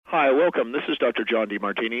Hi, welcome. This is Dr. John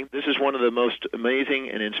DeMartini. This is one of the most amazing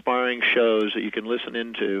and inspiring shows that you can listen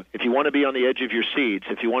into. If you want to be on the edge of your seats,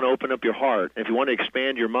 if you want to open up your heart, if you want to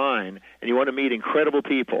expand your mind, and you want to meet incredible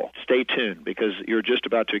people, stay tuned because you're just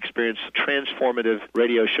about to experience a transformative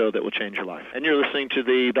radio show that will change your life. And you're listening to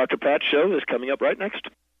the Dr. Pat Show that's coming up right next.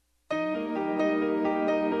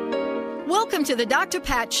 Welcome to the Dr.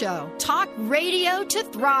 Pat Show. Talk radio to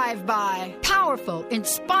thrive by. Powerful,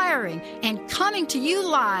 inspiring, and coming to you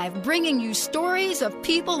live, bringing you stories of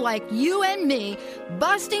people like you and me,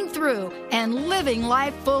 busting through and living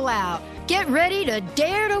life full out. Get ready to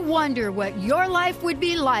dare to wonder what your life would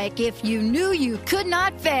be like if you knew you could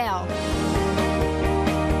not fail.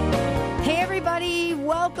 Hey, everybody.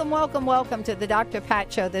 Welcome to the Dr.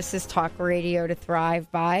 Pat Show. This is Talk Radio to Thrive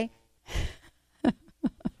by.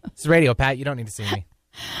 It's radio, Pat. You don't need to see me.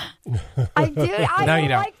 I do. I No, don't you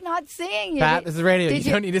don't. like not seeing you. Pat, this is radio.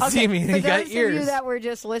 You don't need to see me. For You got those ears. of you that were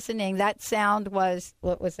just listening, that sound was,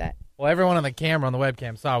 what was that? Well, everyone on the camera, on the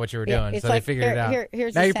webcam, saw what you were doing, It's so like, they figured it out.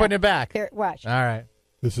 Here's Now the you're sound. putting it back. Here, watch. All right.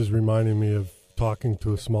 This is reminding me of talking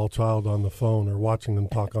to a small child on the phone or watching them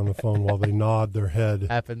talk on the phone while they nod their head.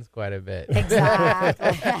 Happens quite a bit.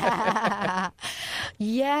 Exactly.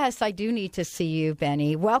 Yes, I do need to see you,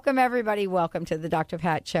 Benny. Welcome, everybody. Welcome to the Dr.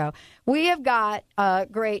 Pat Show. We have got a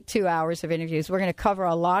great 2 hours of interviews. We're going to cover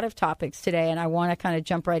a lot of topics today, and I want to kind of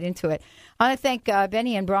jump right into it. I want to thank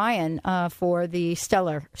Benny and Brian for the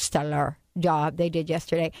stellar job they did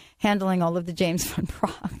yesterday, handling all of the James Van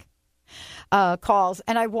Praagh calls.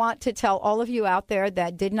 And I want to tell all of you out there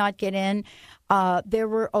that did not get in, there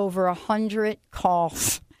were over 100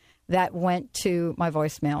 calls that went to my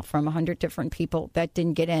voicemail from 100 different people that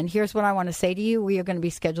didn't get in. Here's what I want to say to you. We are going to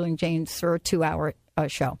be scheduling James for a 2-hour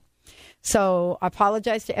show. So I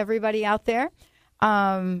apologize to everybody out there.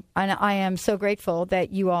 And I am so grateful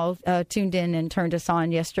that you all tuned in and turned us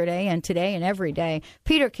on yesterday and today and every day.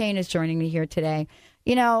 Peter Kane is joining me here today.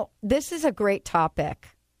 You know, this is a great topic.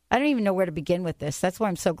 I don't even know where to begin with this. That's why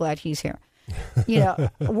I'm so glad he's here. You know,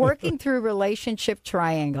 working through relationship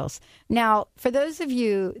triangles. Now, for those of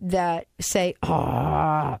you that say,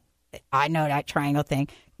 oh, I know that triangle thing.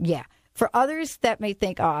 Yeah. For others that may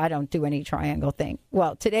think, oh, I don't do any triangle thing.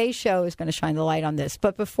 Well, today's show is going to shine the light on this.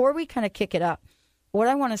 But before we kind of kick it up, what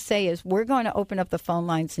I want to say is we're going to open up the phone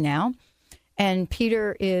lines now. And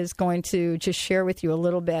Peter is going to just share with you a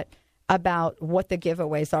little bit about what the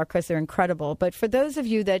giveaways are because they're incredible. But for those of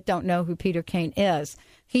you that don't know who Peter Kane is,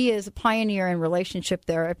 he is a pioneer in relationship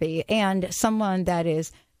therapy and someone that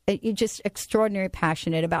is just extraordinarily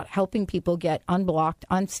passionate about helping people get unblocked,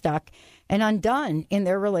 unstuck, and undone in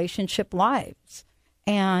their relationship lives.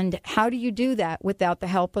 And how do you do that without the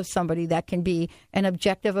help of somebody that can be an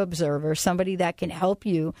objective observer, somebody that can help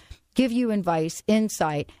you, give you advice,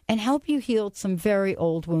 insight, and help you heal some very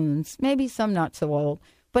old wounds, maybe some not so old,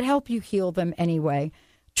 but help you heal them anyway.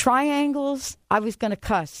 Triangles, I was going to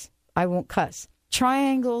cuss. I won't cuss.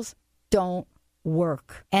 Triangles don't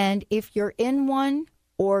work. And if you're in one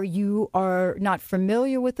or you are not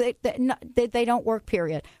familiar with it, they don't work,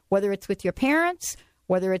 period. Whether it's with your parents,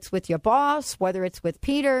 whether it's with your boss, whether it's with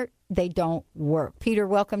Peter, they don't work. Peter,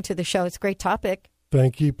 welcome to the show. It's a great topic.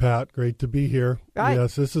 Thank you, Pat. Great to be here. Right.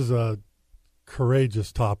 Yes, this is a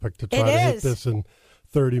courageous topic to try to hit this in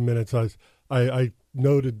 30 minutes. I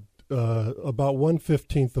noted about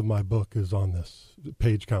 1/15 of my book is on this,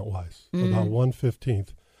 page count-wise. About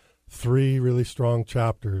 1/15. 3 really strong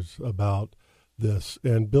chapters about this.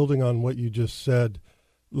 And building on what you just said,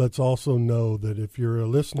 let's also know that if you're a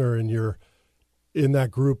listener and you're in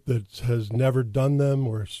that group that has never done them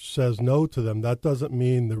or says no to them, that doesn't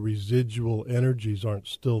mean the residual energies aren't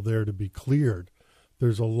still there to be cleared.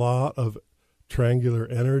 There's a lot of triangular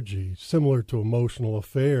energy similar to emotional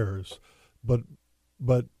affairs, but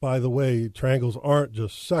by the way, triangles aren't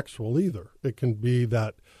just sexual either. It can be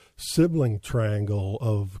that sibling triangle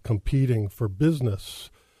of competing for business.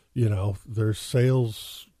 You know, there's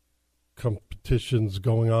sales competitions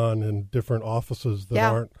going on in different offices that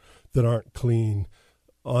aren't clean,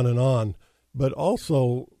 on and on. But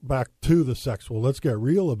also back to the sexual. Let's get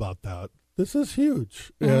real about that. This is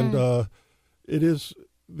huge, and it is.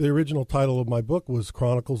 The original title of my book was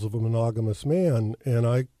Chronicles of a Monogamous Man, and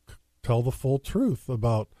I tell the full truth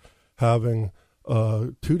about having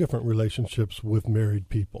 2 different relationships with married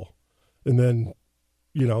people. And then,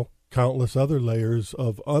 you know, countless other layers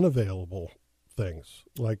of unavailable things.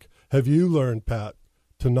 Like, have you learned, Pat,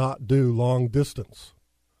 to not do long distance?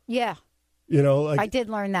 Yeah. You know, like, I did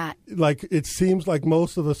learn that. Like, it seems like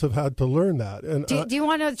most of us have had to learn that. And Do you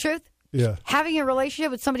want to know the truth? Yeah. Having a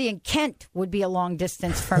relationship with somebody in Kent would be a long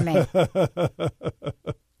distance for me.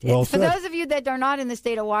 For those of you that are not in the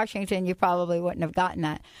state of Washington, you probably wouldn't have gotten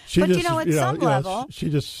that. At some level, she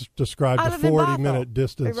just described a 40-minute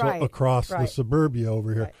distance across the suburbia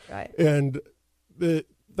over here, and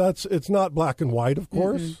it's not black and white, of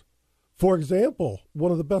course. Mm-hmm. For example,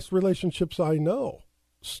 one of the best relationships I know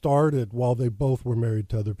started while they both were married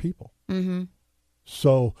to other people. Mm-hmm.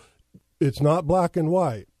 So it's not black and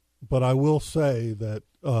white, but I will say that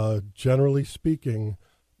generally speaking,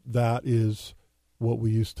 that is what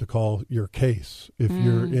we used to call your case if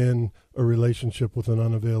you're in a relationship with an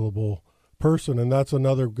unavailable person. And that's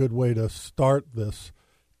another good way to start this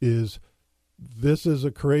is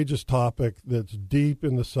a courageous topic that's deep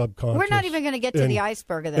in the subconscious. We're not even going to get to the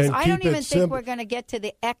iceberg of this. I don't even think we're going to get to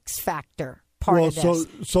the X factor part of this.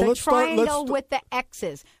 So the triangle with the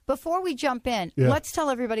X's. Before we jump in, let's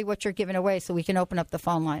tell everybody what you're giving away so we can open up the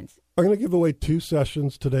phone lines. I'm going to give away 2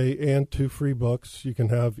 sessions today and 2 free books. You can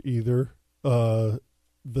have either. The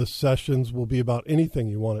sessions will be about anything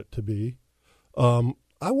you want it to be.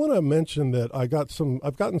 I want to mention that I've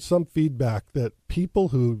gotten some feedback that people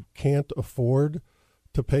who can't afford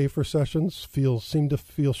to pay for sessions seem to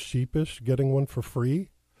feel sheepish getting one for free.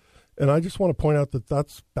 And I just want to point out that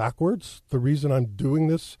that's backwards. The reason I'm doing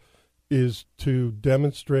this is to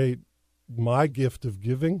demonstrate my gift of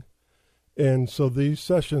giving. And so these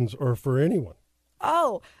sessions are for anyone.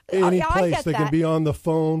 Oh, any I place. get They that. can be on the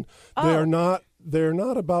phone. Oh. They're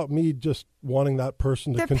not about me just wanting that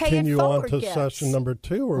person to continue on to session number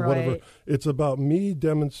 2 or whatever. It's about me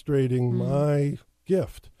demonstrating my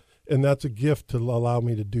gift. And that's a gift to allow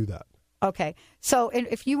me to do that. Okay. So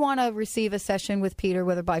if you want to receive a session with Peter,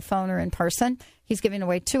 whether by phone or in person, he's giving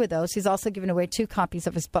away 2 of those. He's also giving away 2 copies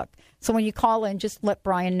of his book. So when you call in, just let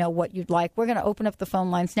Brian know what you'd like. We're going to open up the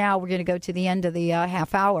phone lines now. We're going to go to the end of the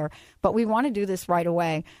half hour. But we want to do this right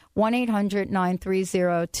away.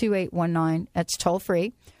 1-800-930-2819. That's toll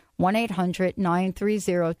free.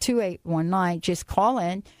 1-800-930-2819. Just call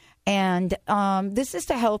in. And this is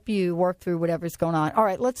to help you work through whatever's going on. All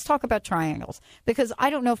right, let's talk about triangles, because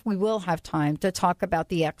I don't know if we will have time to talk about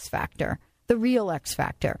the X factor, the real X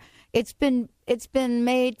factor. It's been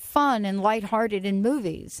made fun and lighthearted in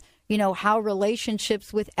movies, you know, how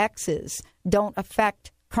relationships with exes don't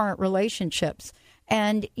affect current relationships.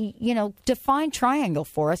 And, you know, define triangle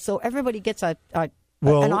for us so everybody gets an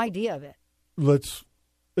idea of it. Let's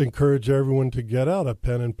encourage everyone to get out a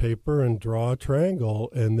pen and paper and draw a triangle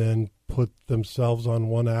and then put themselves on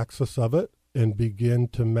one axis of it and begin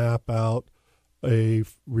to map out a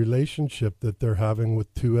relationship that they're having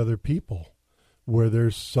with 2 other people where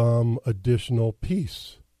there's some additional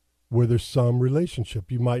piece, where there's some relationship.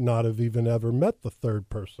 You might not have even ever met the third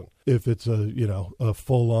person if it's a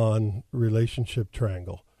full-on relationship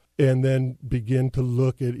triangle, and then begin to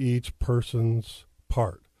look at each person's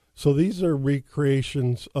part. So these are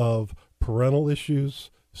recreations of parental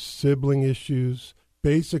issues, sibling issues.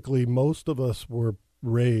 Basically, most of us were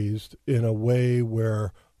raised in a way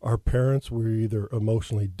where our parents were either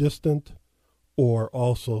emotionally distant or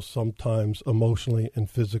also sometimes emotionally and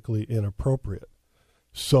physically inappropriate.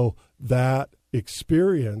 So that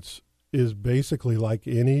experience is basically like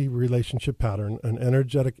any relationship pattern, an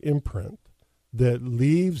energetic imprint that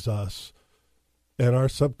leaves us and our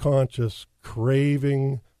subconscious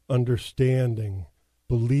craving understanding,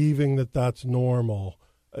 believing that that's normal,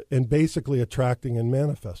 and basically attracting and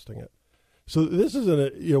manifesting it. So this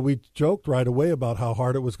isn't we joked right away about how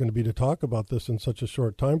hard it was going to be to talk about this in such a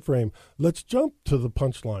short time frame. Let's jump to the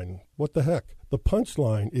punchline. What the heck? The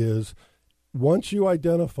punchline is, once you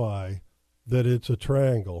identify that it's a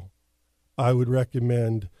triangle, I would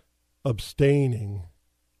recommend abstaining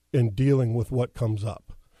and dealing with what comes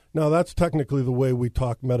up. Now, that's technically the way we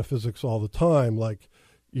talk metaphysics all the time, like,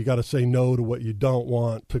 you got to say no to what you don't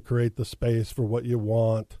want to create the space for what you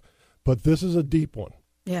want. But this is a deep one.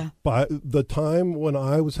 Yeah. By the time when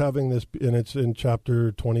I was having this, and it's in chapter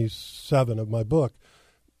 27 of my book,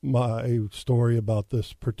 my story about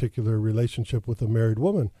this particular relationship with a married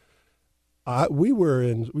woman, it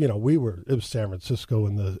was San Francisco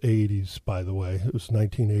in the 80s, by the way. It was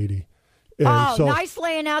 1980. And nice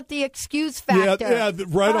laying out the excuse factor. Yeah,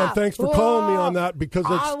 right on. Thanks for calling me on that, because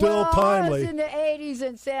it's still timely. I was in the 80s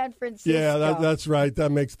in San Francisco. Yeah, that's right.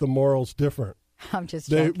 That makes the morals different. I'm just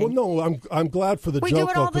joking. Well, no, I'm glad for the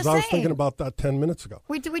joke, though, because I was thinking about that 10 minutes ago.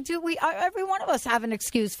 We every one of us have an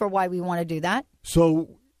excuse for why we want to do that.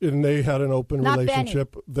 So, and they had an open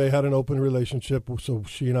relationship. Benny. They had an open relationship, so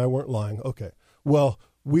she and I weren't lying. Okay. Well,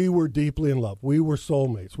 we were deeply in love. We were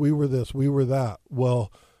soulmates. We were this. We were that.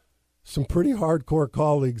 Well, some pretty hardcore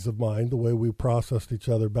colleagues of mine, the way we processed each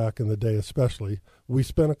other back in the day especially, we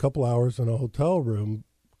spent a couple hours in a hotel room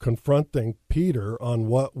confronting Peter on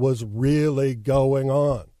what was really going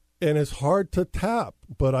on. And it's hard to tap,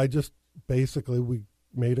 but we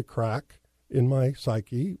made a crack in my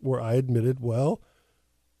psyche where I admitted, well,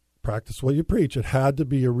 practice what you preach. It had to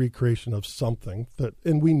be a recreation of something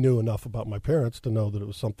and we knew enough about my parents to know that it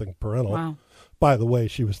was something parental. Wow. By the way,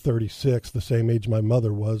 she was 36, the same age my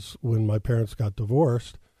mother was when my parents got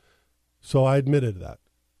divorced. So I admitted that.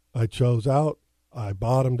 I chose out, I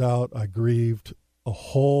bottomed out, I grieved. A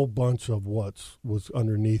whole bunch of what was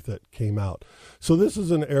underneath it came out. So this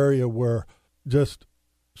is an area where just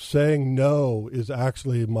saying no is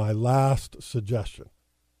actually my last suggestion.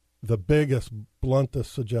 The biggest,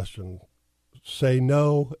 bluntest suggestion. Say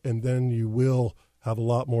no, and then you will have a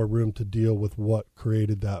lot more room to deal with what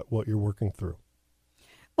created that, what you're working through.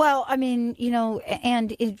 Well, I mean,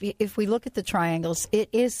 and if we look at the triangles, it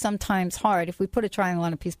is sometimes hard. If we put a triangle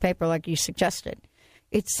on a piece of paper like you suggested,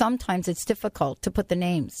 sometimes it's difficult to put the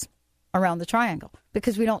names around the triangle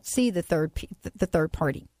because we don't see the third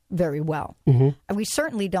party very well. Mm-hmm. And we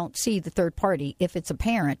certainly don't see the third party if it's a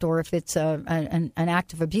parent or if it's an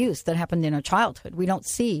act of abuse that happened in our childhood. We don't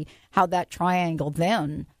see how that triangle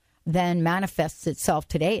then manifests itself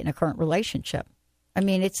today in a current relationship. I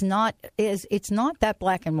mean, it's not that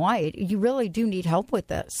black and white. You really do need help with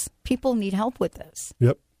this. People need help with this.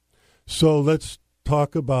 Yep. So let's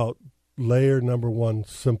talk about layer number one,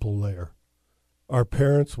 simple layer. Our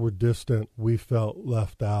parents were distant. We felt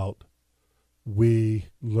left out. We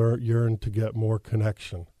yearned to get more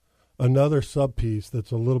connection. Another sub-piece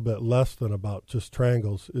that's a little bit less than about just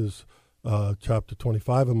triangles is chapter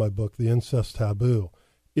 25 of my book, The Incest Taboo.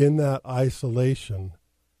 In that isolation,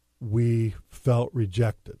 we felt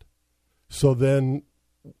rejected. So then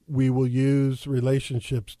we will use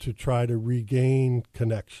relationships to try to regain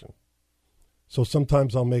connection. So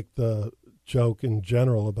sometimes I'll make the joke in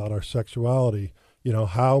general about our sexuality.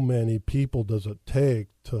 How many people does it take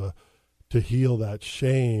to heal that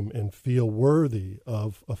shame and feel worthy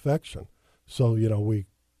of affection? So, we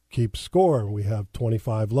keep score and we have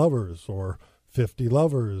 25 lovers or 50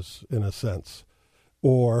 lovers in a sense.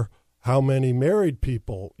 Or how many married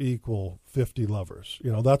people equal 50 lovers?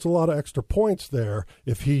 That's a lot of extra points there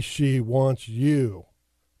if she wants you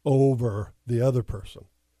over the other person.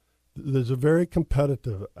 There's a very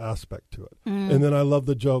competitive aspect to it. Mm. And then I love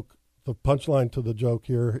the joke. The punchline to the joke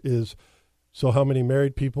here is, so how many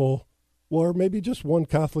married people, or maybe just one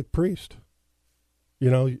Catholic priest?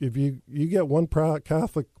 If you get one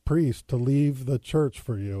Catholic priest to leave the church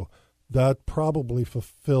for you, that probably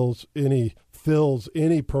fills any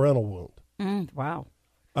parental wound. Wow.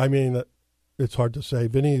 I mean, it's hard to say.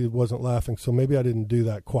 Vinny wasn't laughing, so maybe I didn't do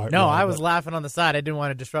that quite No, right, I was laughing on the side. I didn't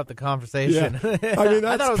want to disrupt the conversation. Yeah. I mean,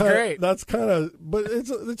 I thought it was great. That's kind of, but it's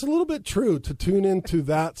a little bit true to tune into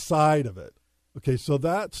that side of it. Okay, so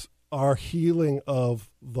that's our healing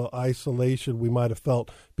of the isolation we might have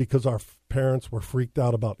felt because our parents were freaked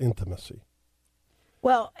out about intimacy.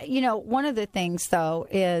 Well, one of the things, though,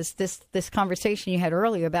 is this conversation you had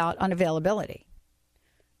earlier about unavailability.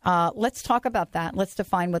 Let's talk about that. Let's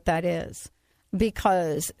define what that is.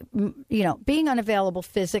 Because, being unavailable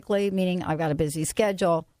physically, meaning I've got a busy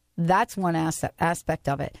schedule, that's one aspect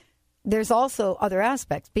of it. There's also other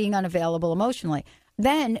aspects, being unavailable emotionally.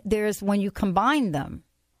 Then there's when you combine them.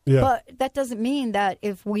 Yeah. But that doesn't mean that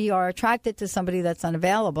if we are attracted to somebody that's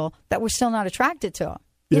unavailable, that we're still not attracted to them.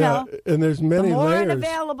 And there's many layers. The more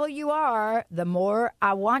unavailable you are, the more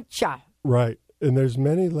I want you. Right. And there's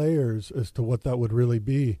many layers as to what that would really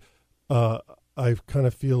be. I kind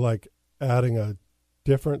of feel like adding a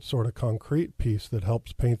different sort of concrete piece that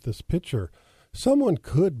helps paint this picture. Someone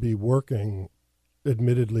could be working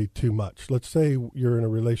admittedly too much. Let's say you're in a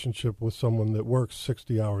relationship with someone that works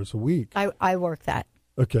 60 hours a week. I work that.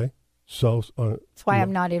 Okay. So that's why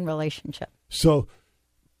I'm not in relationship. So,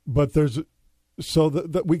 but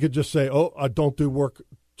that we could just say, I don't do work,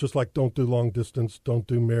 just like don't do long distance, don't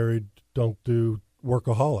do married, don't do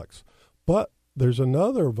workaholics. But there's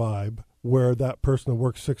another vibe where that person that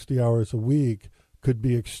works 60 hours a week could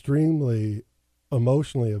be extremely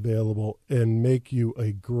emotionally available and make you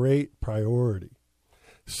a great priority.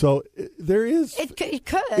 So there is. It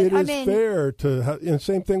could. It is fair to. And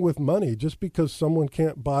same thing with money. Just because someone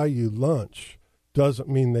can't buy you lunch doesn't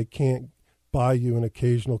mean they can't buy you an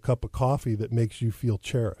occasional cup of coffee that makes you feel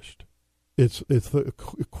cherished. It's the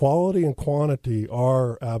quality and quantity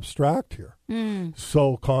are abstract here. Mm.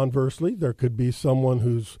 So conversely, there could be someone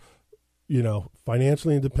who's,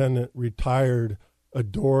 financially independent, retired,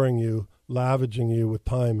 adoring you, lavishing you with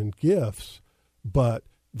time and gifts, but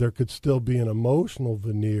there could still be an emotional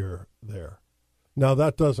veneer there. Now,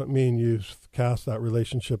 that doesn't mean you cast that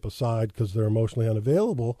relationship aside because they're emotionally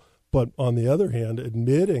unavailable. But on the other hand,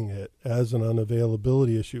 admitting it as an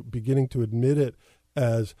unavailability issue, beginning to admit it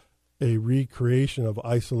as a recreation of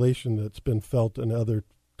isolation that's been felt in other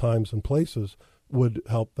times and places would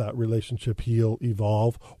help that relationship heal,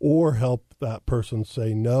 evolve, or help that person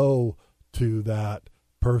say no to that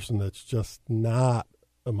person that's just not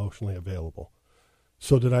emotionally available.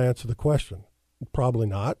 So did I answer the question? Probably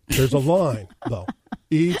not. There's a line, though.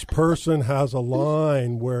 Each person has a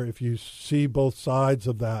line where if you see both sides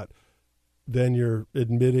of that, then you're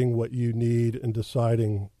admitting what you need and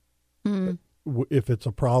deciding if it's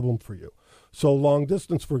a problem for you. So long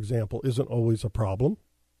distance, for example, isn't always a problem.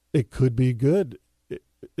 It could be good,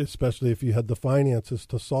 especially if you had the finances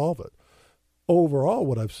to solve it. Overall,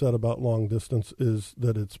 what I've said about long distance is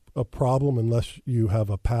that it's a problem unless you have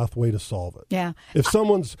a pathway to solve it. Yeah. If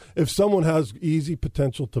someone has easy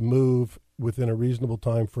potential to move within a reasonable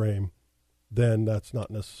time frame, then that's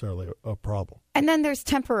not necessarily a problem. And then there's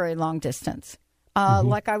temporary long distance.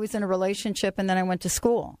 Like I was in a relationship and then I went to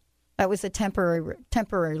school. That was a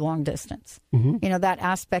temporary long distance. That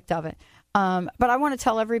aspect of it. But I want to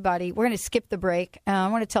tell everybody, we're going to skip the break. I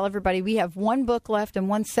want to tell everybody we have one book left and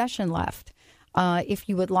one session left. If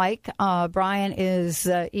you would like, Brian is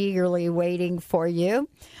eagerly waiting for you.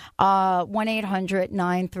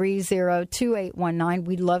 1-800-930-2819.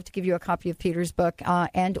 We'd love to give you a copy of Peter's book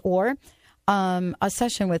and or a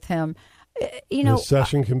session with him. The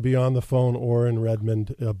session can be on the phone or in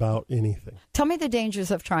Redmond about anything. Tell me the dangers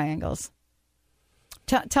of triangles.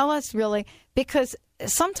 Tell us really, because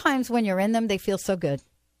sometimes when you're in them, they feel so good.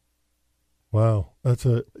 Wow,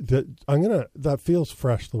 that feels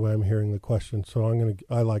fresh the way I'm hearing the question. So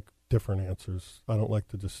I like different answers. I don't like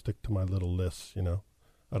to just stick to my little lists. I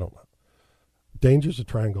don't know. Dangers of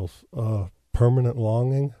triangles, permanent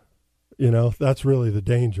longing. That's really the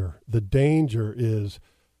danger. The danger is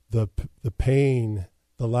the pain,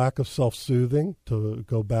 the lack of self-soothing. To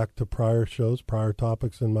go back to prior shows, prior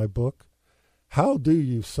topics in my book, how do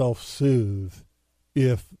you self-soothe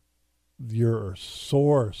if your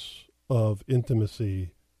source of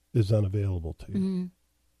intimacy is unavailable to you?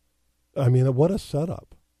 I mean, what a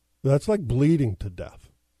setup. That's like bleeding to death.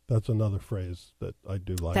 That's another phrase that I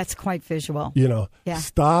do like. That's quite visual.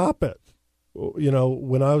 Stop it.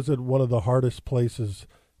 When I was at one of the hardest places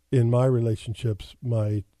in my relationships,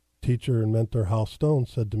 my teacher and mentor, Hal Stone,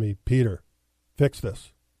 said to me, Peter, fix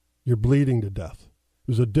this. You're bleeding to death.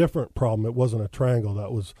 It was a different problem. It wasn't a triangle.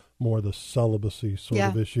 That was more the celibacy sort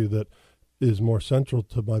of issue that is more central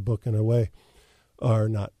to my book in a way, or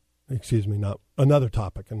not another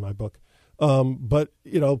topic in my book. But,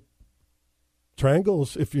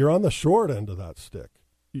 triangles, if you're on the short end of that stick,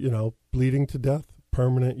 bleeding to death,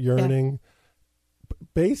 permanent yearning,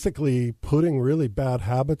 basically putting really bad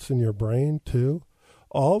habits in your brain too.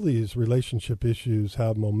 All these relationship issues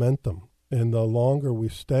have momentum. And the longer we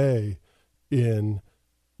stay in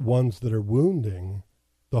ones that are wounding,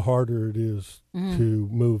 the harder it is to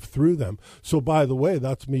move through them. So, by the way,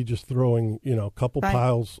 that's me just throwing, a couple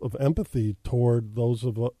piles of empathy toward those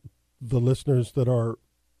of the listeners that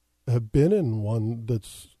have been in one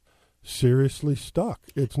that's seriously stuck.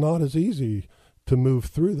 It's not as easy to move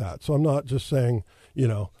through that. So I'm not just saying,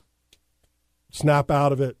 snap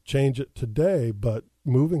out of it, change it today, but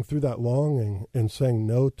moving through that longing and saying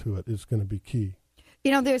no to it is going to be key.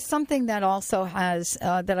 There's something that also has,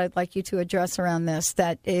 that I'd like you to address around this,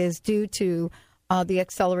 that is due to the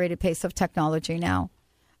accelerated pace of technology now.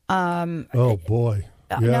 Oh, boy.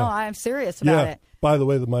 No, I'm serious about it. By the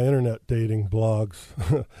way, my internet dating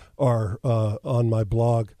blogs are on my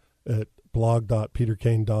blog at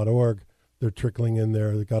blog.peterkane.org. They're trickling in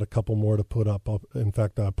there. They got a couple more to put up. In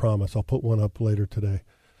fact, I promise I'll put one up later today.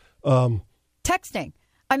 Texting.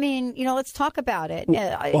 I mean, let's talk about it.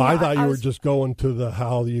 I thought you were just going to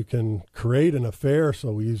how you can create an affair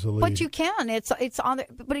so easily. But you can. It's on there.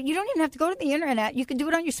 But you don't even have to go to the internet. You can do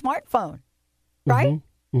it on your smartphone, right?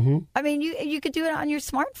 Mm-hmm. I mean, you could do it on your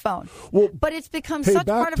smartphone. Well, but it's become such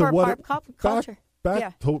part of our pop culture.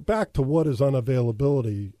 Back to what is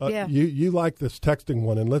unavailability. You like this texting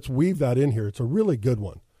one, and let's weave that in here. It's a really good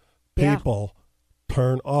one. People,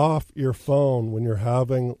 turn off your phone when you're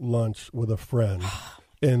having lunch with a friend.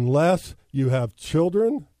 Unless you have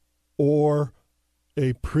children or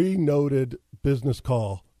a pre-noted business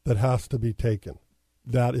call that has to be taken.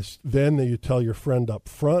 That is then you tell your friend up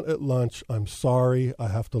front at lunch, I'm sorry, I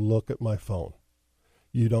have to look at my phone.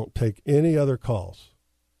 You don't take any other calls.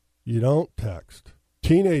 You don't text.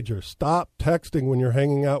 Teenagers, stop texting when you're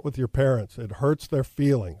hanging out with your parents. It hurts their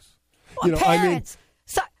feelings. Well, parents,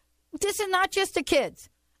 so this is not just the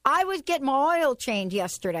kids. I was getting my oil changed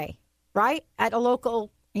yesterday, right? At a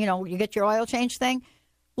local, you get your oil change thing.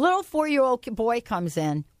 Little 4-year-old boy comes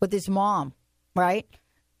in with his mom, right?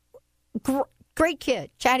 Great kid.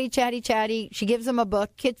 Chatty, chatty, chatty. She gives him a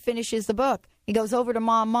book. Kid finishes the book. He goes over to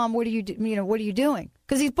Mom. Mom, what are you doing?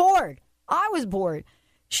 Because he's bored. I was bored.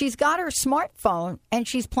 She's got her smartphone, and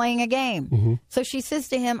she's playing a game. Mm-hmm. So she says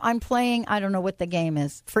to him, I'm playing, I don't know what the game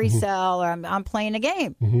is, Free Cell, or I'm playing a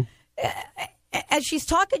game. Mm-hmm. As she's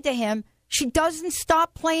talking to him, she doesn't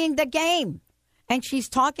stop playing the game. And she's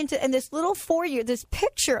talking to, and this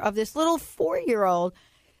picture of this little 4-year-old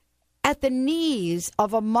at the knees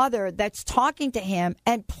of a mother that's talking to him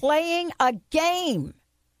and playing a game.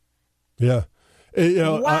 Yeah.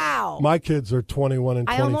 Wow. My kids are 21 and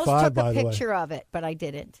 25, I almost took by the way. a picture of it, but I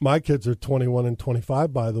didn't. My kids are 21 and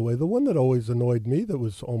 25, by the way. The one that always annoyed me that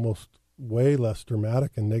was almost way less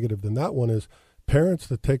dramatic and negative than that one is parents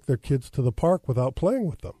that take their kids to the park without playing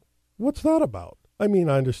with them. What's that about? I mean,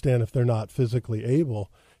 I understand if they're not physically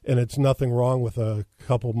able, and it's nothing wrong with a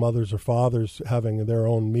couple mothers or fathers having their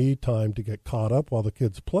own me time to get caught up while the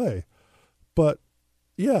kids play. But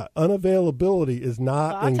yeah, unavailability is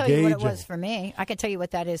not engaging. I'll tell you what it was for me. I can tell you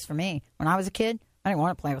what that is for me. When I was a kid, I didn't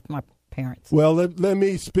want to play with my parents. Well, let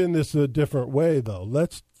me spin this a different way, though.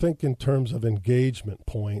 Let's think in terms of engagement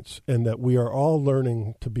points, and that we are all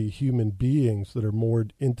learning to be human beings that are more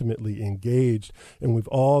intimately engaged, and we've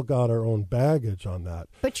all got our own baggage on that.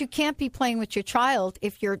 But you can't be playing with your child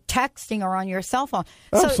if you're texting or on your cell phone.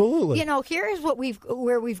 Absolutely. So, here's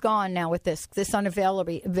where we've gone now with this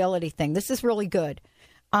unavailability thing. This is really good.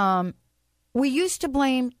 We used to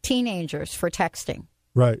blame teenagers for texting.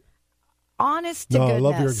 Right. Honest to goodness. I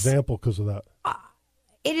love your example because of that.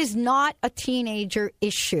 It is not a teenager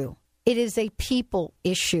issue. It is a people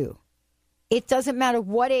issue. It doesn't matter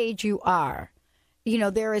what age you are.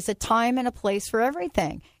 There is a time and a place for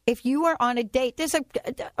everything. If you are on a date, there's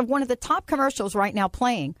one of the top commercials right now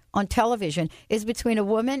playing on television is between a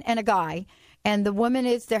woman and a guy. And the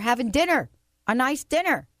woman they're having dinner, a nice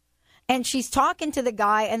dinner. And she's talking to the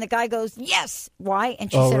guy, and the guy goes, yes. Why?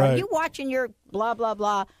 And she said, right. Are you watching your blah, blah,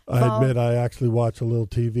 blah phone? I admit I actually watch a little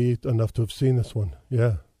TV enough to have seen this one.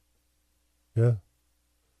 Yeah. Yeah.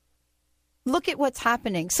 Look at what's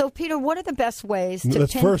happening. So, Peter, what are the best ways to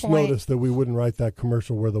Let's pinpoint? First notice that we wouldn't write that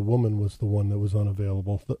commercial where the woman was the one that was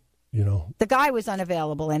unavailable. The guy was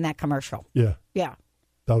unavailable in that commercial. Yeah. Yeah.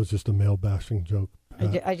 That was just a male-bashing joke.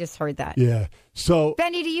 I just heard that. Yeah. So,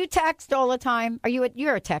 Benny, do you text all the time?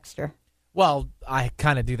 You're a texter? Well, I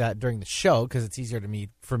kind of do that during the show because it's easier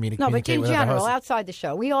for me to communicate with in general, other hosts. outside the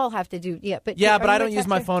show, we all have to do. But I don't use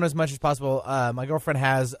my phone as much as possible. My girlfriend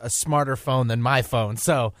has a smarter phone than my phone,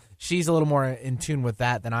 so she's a little more in tune with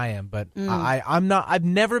that than I am. But I'm not. I've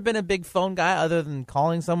never been a big phone guy other than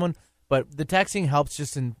calling someone. But the texting helps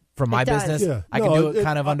just for my business. Yeah. I can do it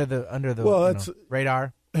kind of under the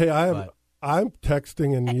radar. Hey, I'm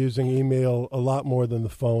texting and using email a lot more than the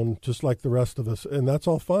phone, just like the rest of us, and that's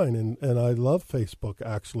all fine. And I love Facebook,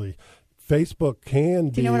 actually. Facebook can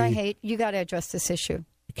be... Do you know what I hate? You got to address this issue.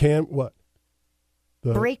 Can what?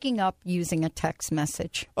 Breaking up using a text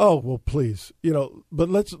message. Oh, well, please. But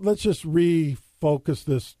let's just refocus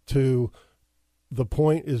this to the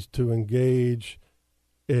point is to engage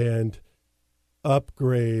and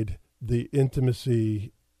upgrade the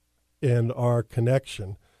intimacy and our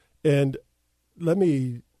connection. And let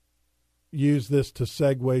me use this to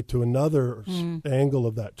segue to another angle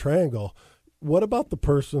of that triangle. What about the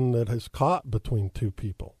person that is caught between two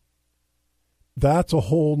people? That's a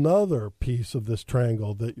whole nother piece of this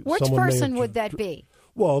triangle. Which person would that be?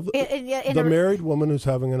 Well, the married woman who's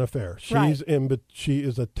having an affair. She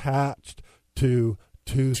is attached to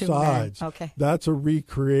two sides. Men. Okay. That's a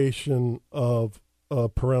recreation of a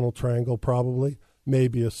parental triangle, probably.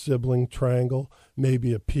 Maybe a sibling triangle,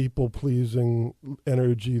 maybe a people-pleasing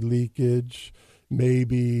energy leakage,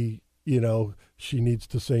 maybe, she needs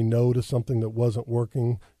to say no to something that wasn't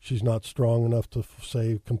working. She's not strong enough to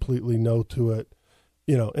say completely no to it.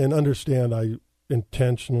 And understand I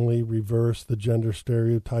intentionally reverse the gender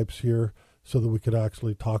stereotypes here so that we could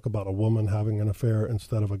actually talk about a woman having an affair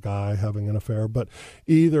instead of a guy having an affair. But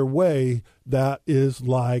either way, that is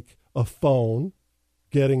like a phone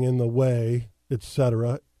getting in the way,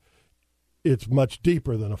 etc. It's much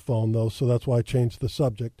deeper than a phone, though, so that's why I changed the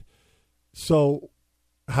subject. So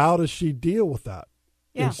how does she deal with that?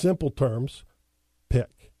 Yeah. In simple terms,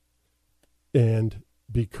 pick and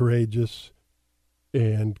be courageous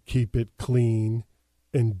and keep it clean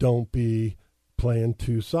and don't be playing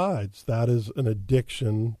two sides. That is an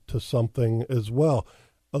addiction to something as well.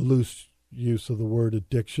 A loose use of the word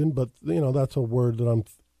addiction, but, that's a word that I'm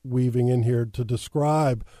weaving in here to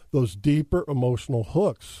describe those deeper emotional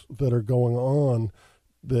hooks that are going on,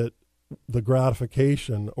 that the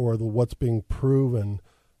gratification or the what's being proven,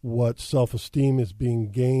 what self-esteem is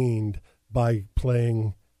being gained by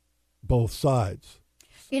playing both sides.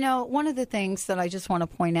 One of the things that I just want to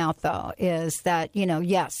point out, though, is that,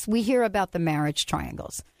 yes, we hear about the marriage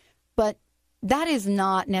triangles, but that is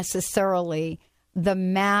not necessarily the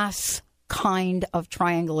mass kind of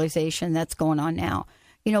triangulation that's going on now.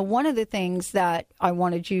 One of the things that I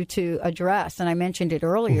wanted you to address, and I mentioned it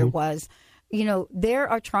earlier, was, there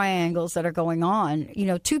are triangles that are going on.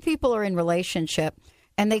 Two people are in relationship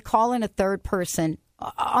and they call in a third person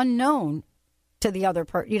unknown to the other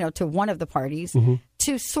part, to one of the parties,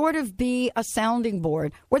 to sort of be a sounding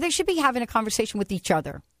board where they should be having a conversation with each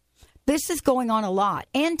other. This is going on a lot,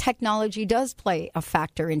 and technology does play a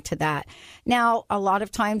factor into that. Now, a lot of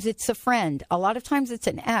times it's a friend. A lot of times it's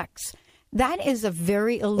an ex. That is a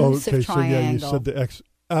very elusive triangle. So, yeah, you said the ex.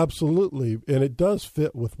 Absolutely, and it does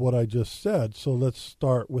fit with what I just said. So let's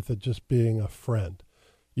start with it just being a friend,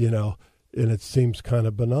 and it seems kind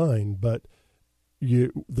of benign, but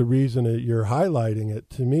the reason that you're highlighting it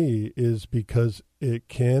to me is because it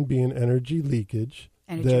can be an energy leakage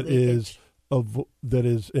that is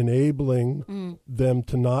enabling them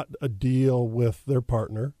to not deal with their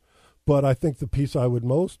partner. But I think the piece I would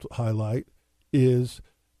most highlight is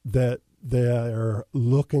that they are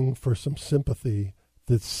looking for some sympathy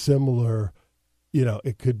that's similar.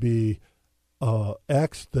 It could be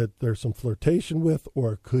ex that there's some flirtation with,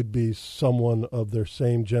 or it could be someone of their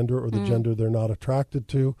same gender or the gender they're not attracted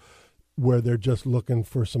to, where they're just looking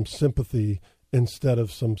for some sympathy instead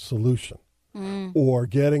of some solution. Or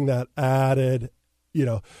getting that added,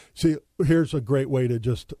 See, here's a great way to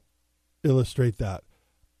just illustrate that.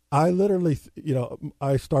 I literally,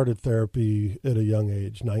 I started therapy at a young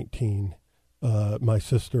age, 19. My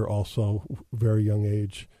sister also, very young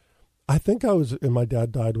age. I think and my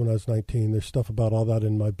dad died when I was 19. There's stuff about all that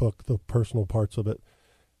in my book, the personal parts of it.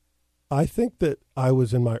 I think that I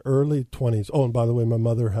was in my early 20s. Oh, and by the way, my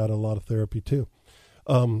mother had a lot of therapy too.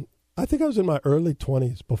 I think I was in my early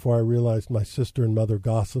 20s before I realized my sister and mother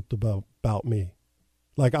gossiped about me.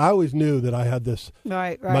 Like, I always knew that I had this.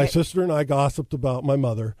 Right. My sister and I gossiped about my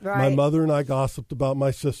mother. Right. My mother and I gossiped about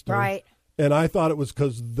my sister. Right. And I thought it was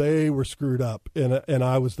because they were screwed up and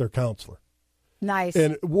I was their counselor. Nice.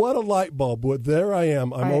 And what a light bulb. There I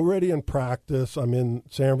am. I'm already in practice. I'm in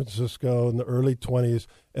San Francisco in the early 20s.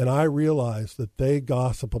 And I realized that they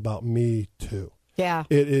gossip about me too. Yeah.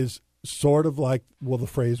 It is sort of like, the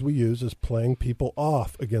phrase we use is playing people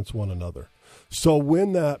off against one another. So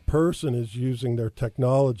when that person is using their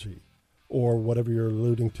technology or whatever you're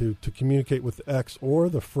alluding to communicate with the ex or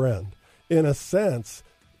the friend, in a sense,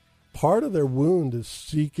 part of their wound is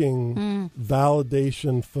seeking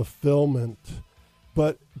validation, fulfillment.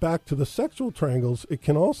 But back to the sexual triangles, it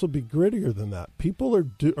can also be grittier than that. People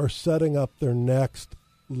are setting up their next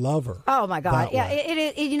lover. Oh, my God. Yeah,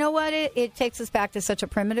 it you know what? It takes us back to such a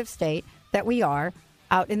primitive state that we are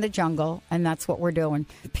out in the jungle, and that's what we're doing.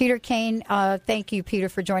 Peter Kane, thank you, Peter,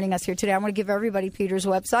 for joining us here today. I want to give everybody Peter's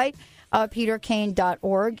website.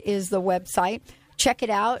 PeterKane.org is the website. Check it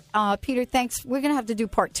out. Peter, thanks. We're going to have to do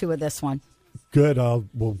part 2 of this one. Good.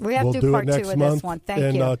 We'll do it next month. This one.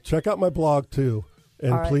 Thank you. And check out my blog, too.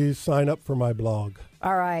 And please sign up for my blog.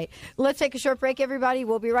 All right. Let's take a short break, everybody.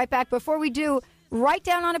 We'll be right back. Before we do, write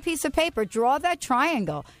down on a piece of paper, draw that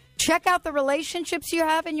triangle. Check out the relationships you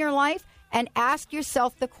have in your life and ask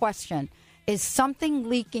yourself the question, is something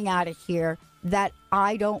leaking out of here that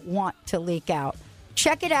I don't want to leak out?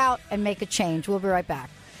 Check it out and make a change. We'll be right back.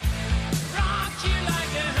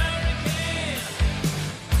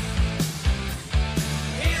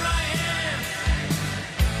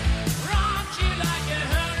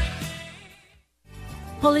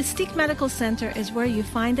 Holistic Medical Center is where you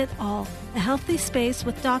find it all. A healthy space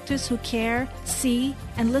with doctors who care, see,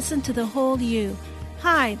 and listen to the whole you.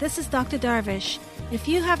 Hi, this is Dr. Darvish. If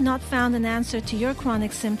you have not found an answer to your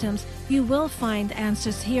chronic symptoms, you will find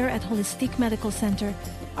answers here at Holistic Medical Center.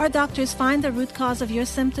 Our doctors find the root cause of your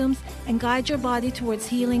symptoms and guide your body towards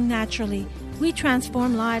healing naturally. We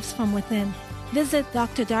transform lives from within. Visit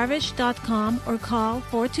drdarvish.com or call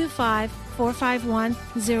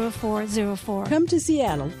 425-451-0404. Come to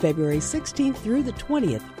Seattle February 16th through the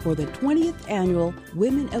 20th for the 20th Annual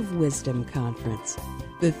Women of Wisdom Conference.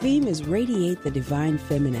 The theme is Radiate the Divine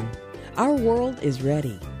Feminine. Our world is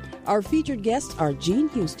ready. Our featured guests are Jean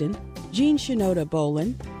Houston, Jean Shinoda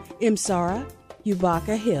Bolin, Imsara,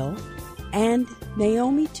 Yubaka Hill, and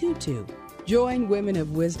Naomi Tutu. Join Women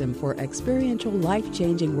of Wisdom for experiential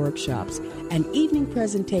life-changing workshops and evening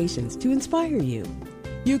presentations to inspire you.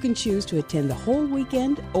 You can choose to attend the whole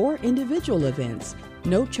weekend or individual events.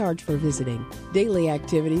 No charge for visiting. Daily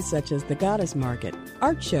activities such as the Goddess Market,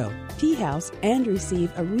 Art Show, Tea House, and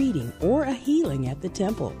receive a reading or a healing at the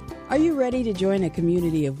temple. Are you ready to join a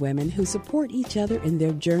community of women who support each other in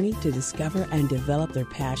their journey to discover and develop their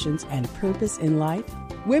passions and purpose in life?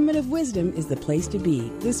 Women of Wisdom is the place to be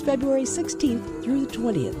this February 16th through the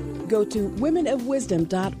 20th. Go to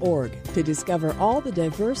womenofwisdom.org to discover all the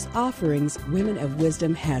diverse offerings Women of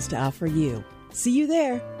Wisdom has to offer you. See you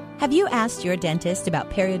there. Have you asked your dentist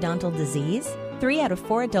about periodontal disease? 3 out of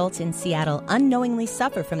 4 adults in Seattle unknowingly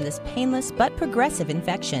suffer from this painless but progressive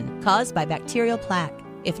infection caused by bacterial plaque.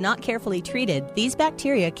 If not carefully treated, these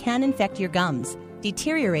bacteria can infect your gums,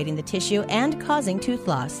 deteriorating the tissue and causing tooth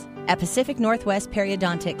loss. At Pacific Northwest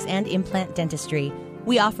Periodontics and Implant Dentistry,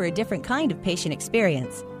 we offer a different kind of patient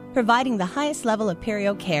experience, providing the highest level of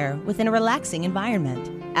perio care within a relaxing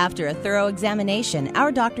environment. After a thorough examination,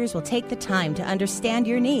 our doctors will take the time to understand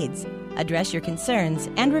your needs, address your concerns,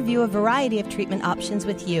 and review a variety of treatment options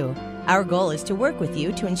with you. Our goal is to work with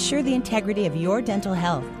you to ensure the integrity of your dental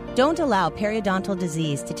health. Don't allow periodontal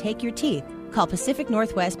disease to take your teeth. Call Pacific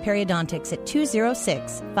Northwest Periodontics at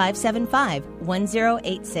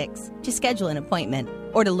 206-575-1086 to schedule an appointment.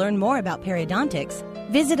 Or to learn more about periodontics,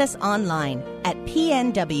 visit us online at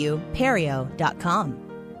pnwperio.com.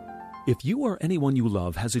 If you or anyone you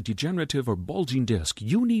love has a degenerative or bulging disc,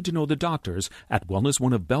 you need to know the doctors at Wellness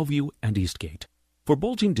One of Bellevue and Eastgate. For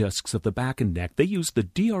bulging discs of the back and neck, they use the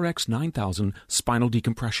DRX 9000 spinal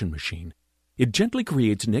decompression machine. It gently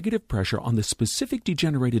creates negative pressure on the specific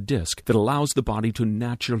degenerated disc that allows the body to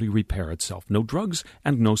naturally repair itself. No drugs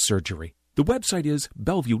and no surgery. The website is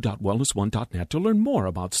bellevue.wellness1.net to learn more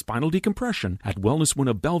about spinal decompression at Wellness One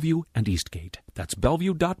of Bellevue and Eastgate. That's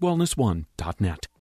bellevue.wellness1.net.